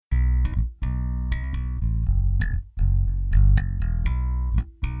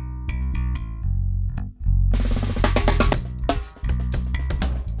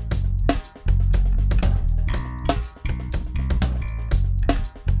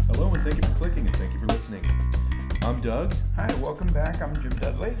Thank you for clicking and thank you for listening. I'm Doug. Hi, welcome back. I'm Jim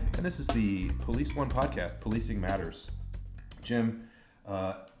Dudley. And this is the Police One podcast, Policing Matters. Jim,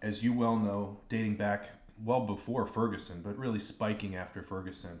 as you well know, dating back well before Ferguson, but really spiking after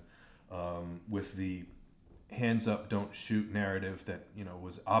Ferguson, with the hands up, don't shoot narrative that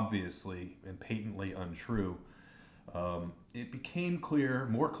was obviously and patently untrue. It became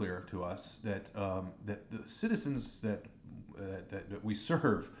more clear to us that that the citizens that we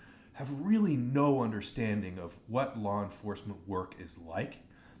serve have really no understanding of what law enforcement work is like,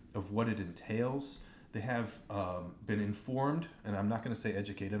 of what it entails. They have been informed, and I'm not going to say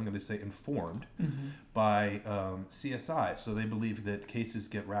educated, I'm going to say informed by CSI. So they believe that cases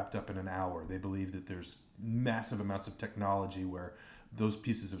get wrapped up in an hour. They believe that there's massive amounts of technology where those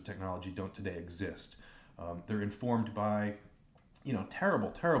pieces of technology don't today exist. They're informed by,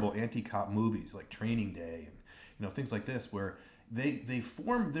 terrible anti-cop movies like Training Day and, things like this, where they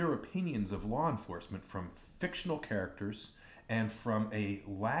form their opinions of law enforcement from fictional characters and from a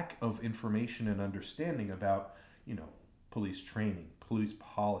lack of information and understanding about, police training, police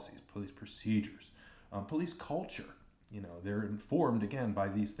policies, police procedures, police culture. They're informed again by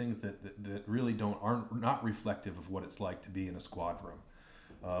these things that really aren't not reflective of what it's like to be in a squad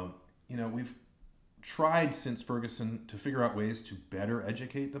room. We've tried since Ferguson to figure out ways to better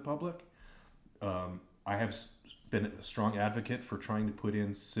educate the public. I have been a strong advocate for trying to put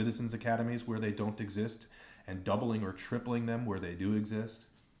in citizens academies where they don't exist and doubling or tripling them where they do exist.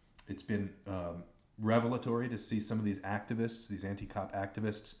 It's been revelatory to see some of these activists, these anti-cop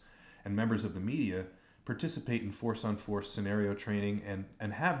activists and members of the media participate in force-on-force scenario training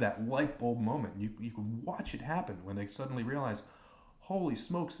and have that light bulb moment. You can watch it happen when they suddenly realize, holy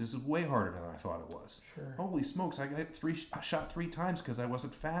smokes, this is way harder than I thought it was. Sure. Holy smokes, I shot 3 times because I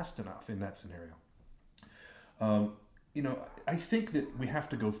wasn't fast enough in that scenario. I think that we have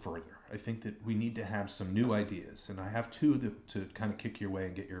to go further. I think that we need to have some new ideas, and I have two to kind of kick your way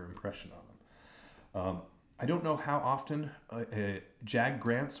and get your impression on them. I don't know how often JAG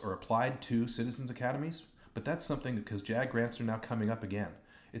grants are applied to citizens academies, but that's something because JAG grants are now coming up again.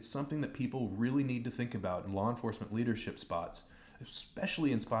 It's something that people really need to think about in law enforcement leadership spots,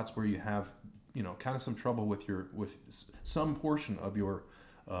 especially in spots where you have, kind of some trouble with some portion of your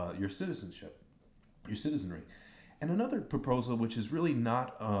citizenship, your citizenry. And another proposal, which is really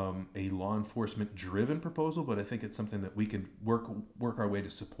not a law enforcement driven proposal, but I think it's something that we can work our way to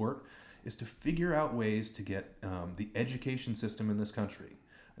support, is to figure out ways to get the education system in this country.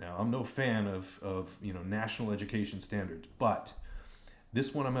 Now, I'm no fan of national education standards, but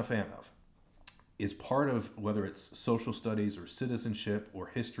this one I'm a fan of. Is part of whether it's social studies or citizenship or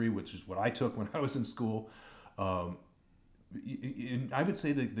history, which is what I took when I was in school. I would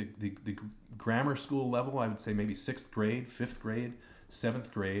say the grammar school level, I would say maybe 6th grade, 5th grade,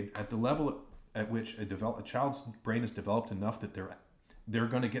 7th grade, at the level at which a child's brain is developed enough that they're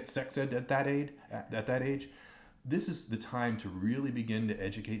going to get sex ed at that age. This is the time to really begin to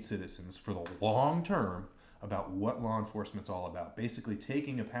educate citizens for the long term about what law enforcement's all about. Basically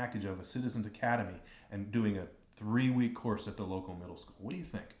taking a package of a Citizens Academy and doing a 3-week course at the local middle school. What do you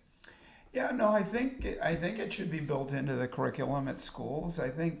think? Yeah, no, I think it should be built into the curriculum at schools. I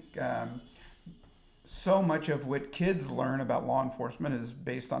think so much of what kids learn about law enforcement is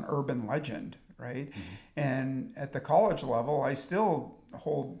based on urban legend, right? Mm-hmm. And at the college level, I still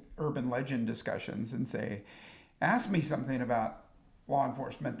hold urban legend discussions and say, ask me something about law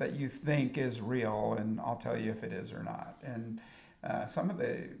enforcement that you think is real, and I'll tell you if it is or not. And some of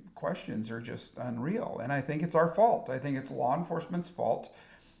the questions are just unreal, and I think it's our fault. I think it's law enforcement's fault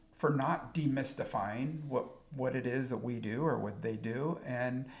for not demystifying what it is that we do or what they do.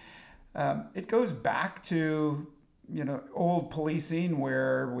 And it goes back to old policing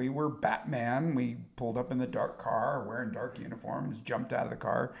where we were Batman. We pulled up in the dark car, wearing dark uniforms, jumped out of the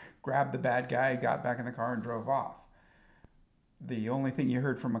car, grabbed the bad guy, got back in the car and drove off. The only thing you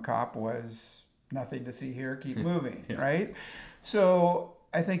heard from a cop was, nothing to see here, keep moving, yeah. Right? So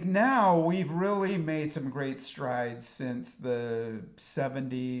I think now we've really made some great strides since the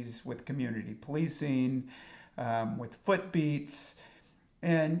 70s with community policing, with footbeats.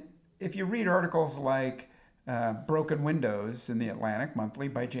 And if you read articles like Broken Windows in the Atlantic Monthly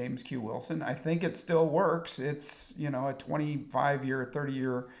by James Q. Wilson, I think it still works. It's, a 25-year,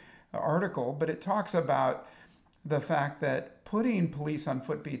 30-year article, but it talks about the fact that putting police on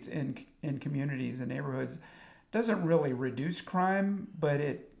footbeats in communities and neighborhoods doesn't really reduce crime, but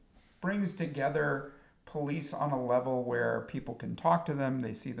it brings together police on a level where people can talk to them,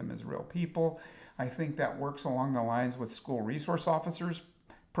 they see them as real people. I think that works along the lines with school resource officers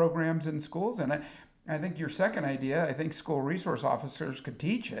programs in schools, and I think your second idea, I think school resource officers could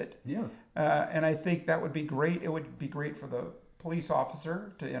teach it. Yeah. And I think that would be great. It would be great for the police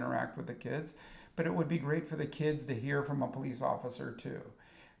officer to interact with the kids, but it would be great for the kids to hear from a police officer too.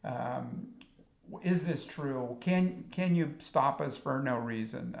 Um, is this true? Can you stop us for no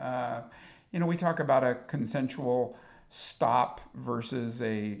reason? We talk about a consensual stop versus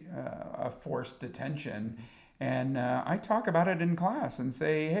a forced detention, and I talk about it in class and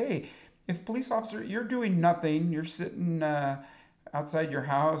say, hey, if police officer, you're doing nothing, you're sitting outside your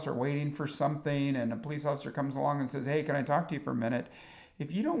house or waiting for something, and a police officer comes along and says, hey, can I talk to you for a minute?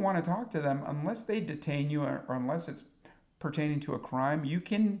 If you don't want to talk to them, unless they detain you or unless it's pertaining to a crime, you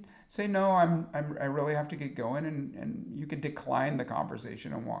can say, no, I really have to get going, and you can decline the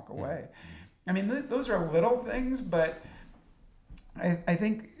conversation and walk away. I mean, those are little things, but I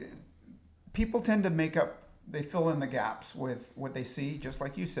think people tend to they fill in the gaps with what they see, just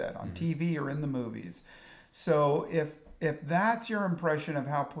like you said, on TV or in the movies. So if that's your impression of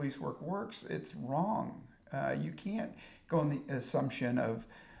how police work works, it's wrong. You can't go on the assumption of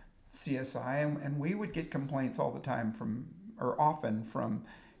CSI, and we would get complaints all the time often from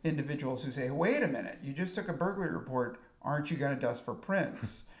individuals who say, wait a minute, you just took a burglary report, aren't you going to dust for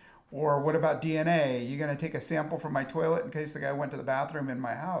prints? Or what about DNA? You going to take a sample from my toilet in case the guy went to the bathroom in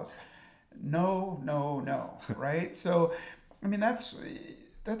my house? No, right? So, I mean, that's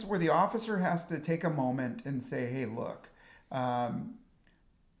where the officer has to take a moment and say, hey, look,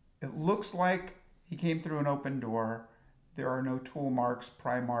 it looks like he came through an open door. There are no tool marks,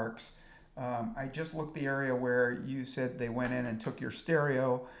 pry marks. I just looked the area where you said they went in and took your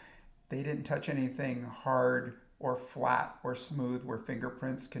stereo. They didn't touch anything hard or flat or smooth where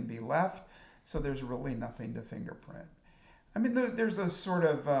fingerprints can be left. So there's really nothing to fingerprint. I mean, there's a sort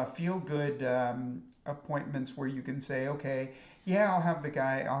of feel-good appointments where you can say, okay, yeah, I'll have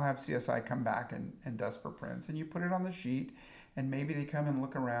CSI come back and dust for prints. And you put it on the sheet, and maybe they come and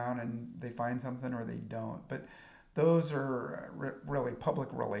look around and they find something or they don't. But those are really public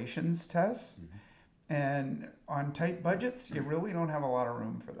relations tests. Mm-hmm. And on tight budgets, you really don't have a lot of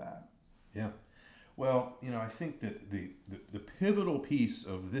room for that. Yeah. Well, I think that the pivotal piece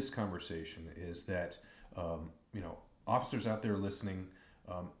of this conversation is that, officers out there listening,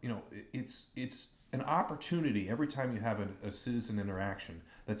 it's an opportunity every time you have a citizen interaction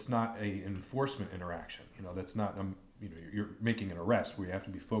that's not an enforcement interaction. That's not, you're making an arrest where you have to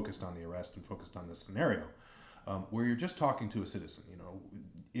be focused on the arrest and focused on the scenario, where you're just talking to a citizen.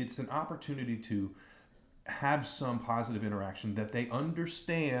 It's an opportunity to have some positive interaction that they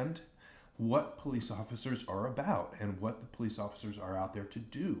understand what police officers are about and what the police officers are out there to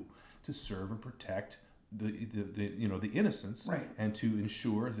do, to serve and protect the innocents, right, and to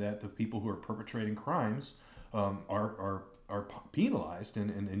ensure that the people who are perpetrating crimes are penalized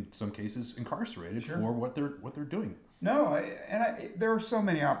and in some cases incarcerated, sure, for what they're doing. No, there are so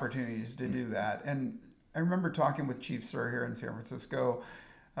many opportunities to do that, and I remember talking with Chief Sir here in San Francisco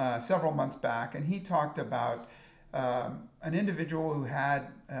several months back, and he talked about an individual who had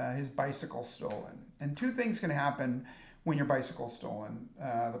his bicycle stolen. And two things can happen when your bicycle's stolen.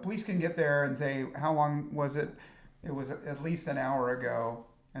 The police can get there and say, how long was it? It was at least an hour ago.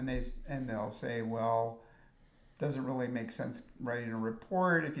 And they'll say, well, doesn't really make sense writing a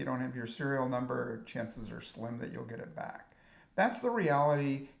report. If you don't have your serial number, chances are slim that you'll get it back. That's the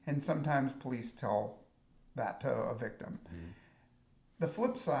reality, and sometimes police tell that to a victim. Mm-hmm. The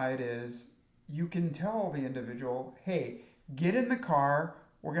flip side is, you can tell the individual, hey, get in the car.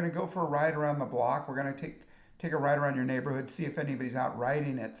 We're going to go for a ride around the block. We're going to take a ride around your neighborhood, see if anybody's out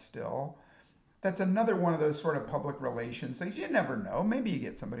riding it still. That's another one of those sort of public relations things. You never know. Maybe you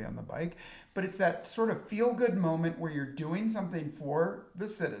get somebody on the bike. But it's that sort of feel-good moment where you're doing something for the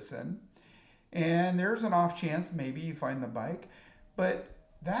citizen, and there's an off chance maybe you find the bike. But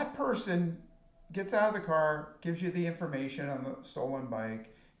that person gets out of the car, gives you the information on the stolen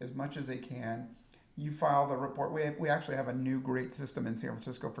bike, as much as they can. You file the report. We actually have a new great system in San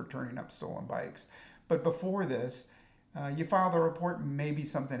Francisco for turning up stolen bikes. But before this, you file the report, maybe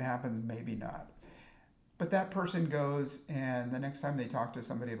something happens, maybe not. But that person goes, and the next time they talk to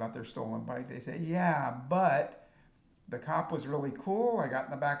somebody about their stolen bike, they say, yeah, but the cop was really cool. I got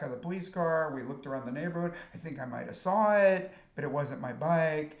in the back of the police car. We looked around the neighborhood. I think I might have saw it, but it wasn't my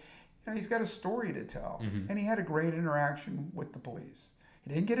bike. He's got a story to tell. Mm-hmm. And he had a great interaction with the police.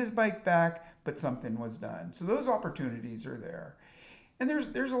 He didn't get his bike back, but something was done. So those opportunities are there. And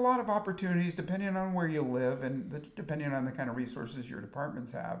there's a lot of opportunities depending on where you live and depending on the kind of resources your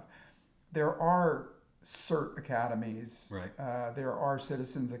departments have. There are CERT academies. Right. There are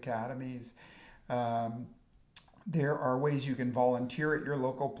citizens academies. There are ways you can volunteer at your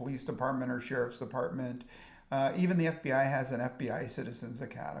local police department or sheriff's department. Even the FBI has an FBI Citizens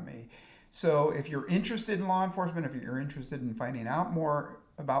Academy. So if you're interested in law enforcement, if you're interested in finding out more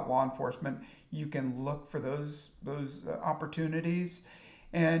about law enforcement, you can look for those opportunities.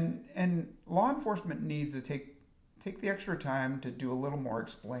 And law enforcement needs to take the extra time to do a little more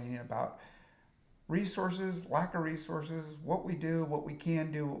explaining about resources, lack of resources, what we do, what we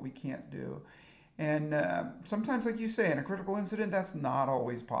can do, what we can't do. And sometimes, like you say, in a critical incident, that's not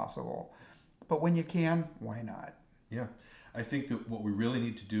always possible. But when you can, why not? Yeah. I think that what we really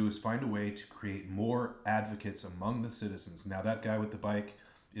need to do is find a way to create more advocates among the citizens. Now, that guy with the bike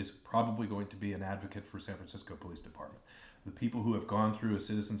is probably going to be an advocate for San Francisco Police Department. The people who have gone through a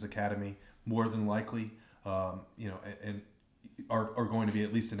Citizens Academy, more than likely, and are going to be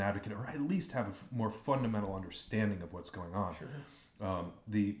at least an advocate, or at least have a more fundamental understanding of what's going on. Sure.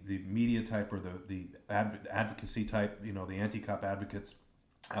 The media type or the advocacy type, the anti-cop advocates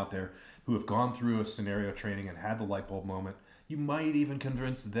out there who have gone through a scenario training and had the light bulb moment, you might even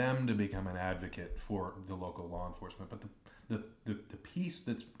convince them to become an advocate for the local law enforcement. But the piece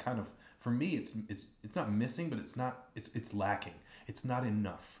that's kind of, for me, it's not missing, but it's lacking. It's not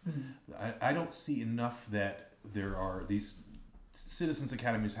enough. Mm-hmm. I don't see enough that there are these Citizens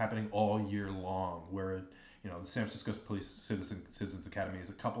Academies happening all year long, where the San Francisco Police Citizens Academy is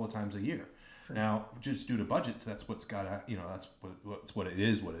a couple of times a year. Sure. Now, just due to budgets, that's what's got to, that's what it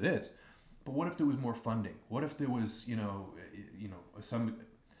is. But what if there was more funding? What if there was, some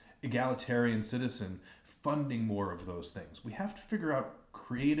egalitarian citizen funding more of those things? We have to figure out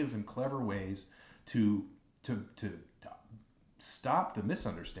creative and clever ways to stop the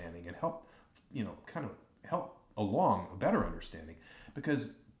misunderstanding and help, kind of help along a better understanding.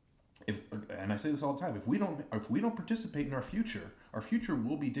 Because and I say this all the time, if we don't participate in our future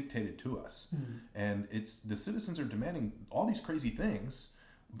will be dictated to us. Mm-hmm. And it's the citizens are demanding all these crazy things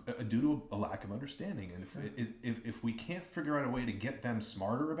due to a lack of understanding. And if we can't figure out a way to get them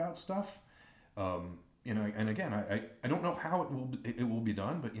smarter about stuff, and again, I don't know how it will be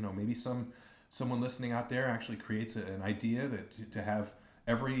done, but maybe someone listening out there actually creates an idea that to have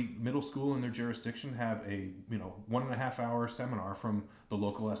every middle school in their jurisdiction have a 1.5 hour seminar from the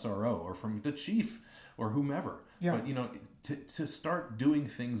local SRO or from the chief or whomever. Yeah. But to start doing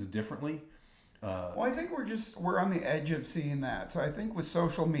things differently. Well, I think we're on the edge of seeing that. So I think with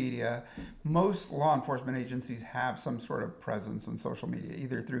social media, most law enforcement agencies have some sort of presence on social media,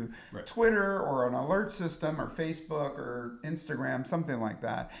 either through Twitter or an alert system or Facebook or Instagram, something like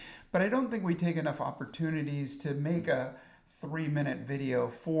that. But I don't think we take enough opportunities to make a 3-minute video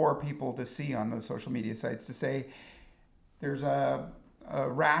for people to see on those social media sites to say there's a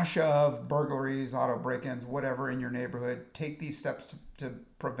rash of burglaries, auto break-ins, whatever in your neighborhood. Take these steps to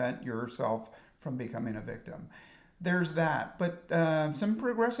prevent yourself from becoming a victim. There's that. But some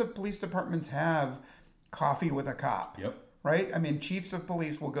progressive police departments have coffee with a cop. Yep. Right? I mean, chiefs of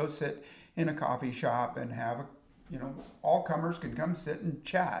police will go sit in a coffee shop and have, all comers can come sit and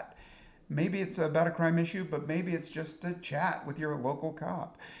chat. Maybe it's about a crime issue, but maybe it's just a chat with your local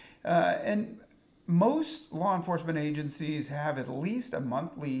cop. And most law enforcement agencies have at least a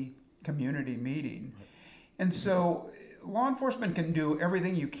monthly community meeting. And so law enforcement can do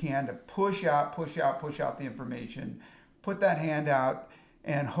everything you can to push out the information, put that hand out,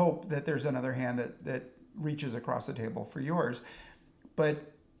 and hope that there's another hand that reaches across the table for yours.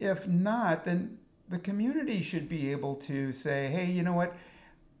 But if not, then the community should be able to say, hey, you know what?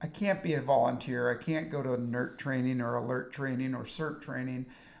 I can't be a volunteer. I can't go to NERT training or alert training or CERT training,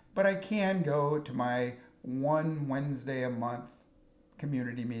 but I can go to my one Wednesday a month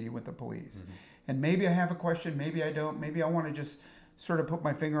community meeting with the police. Mm-hmm. And maybe I have a question, maybe I don't. Maybe I want to just sort of put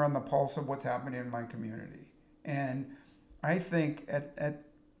my finger on the pulse of what's happening in my community. And I think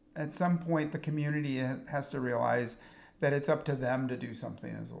at some point the community has to realize that it's up to them to do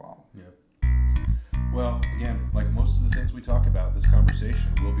something as well. Yeah. Well, again, like most of the things we talk about, this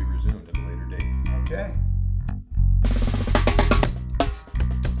conversation will be resumed at a later date. Okay.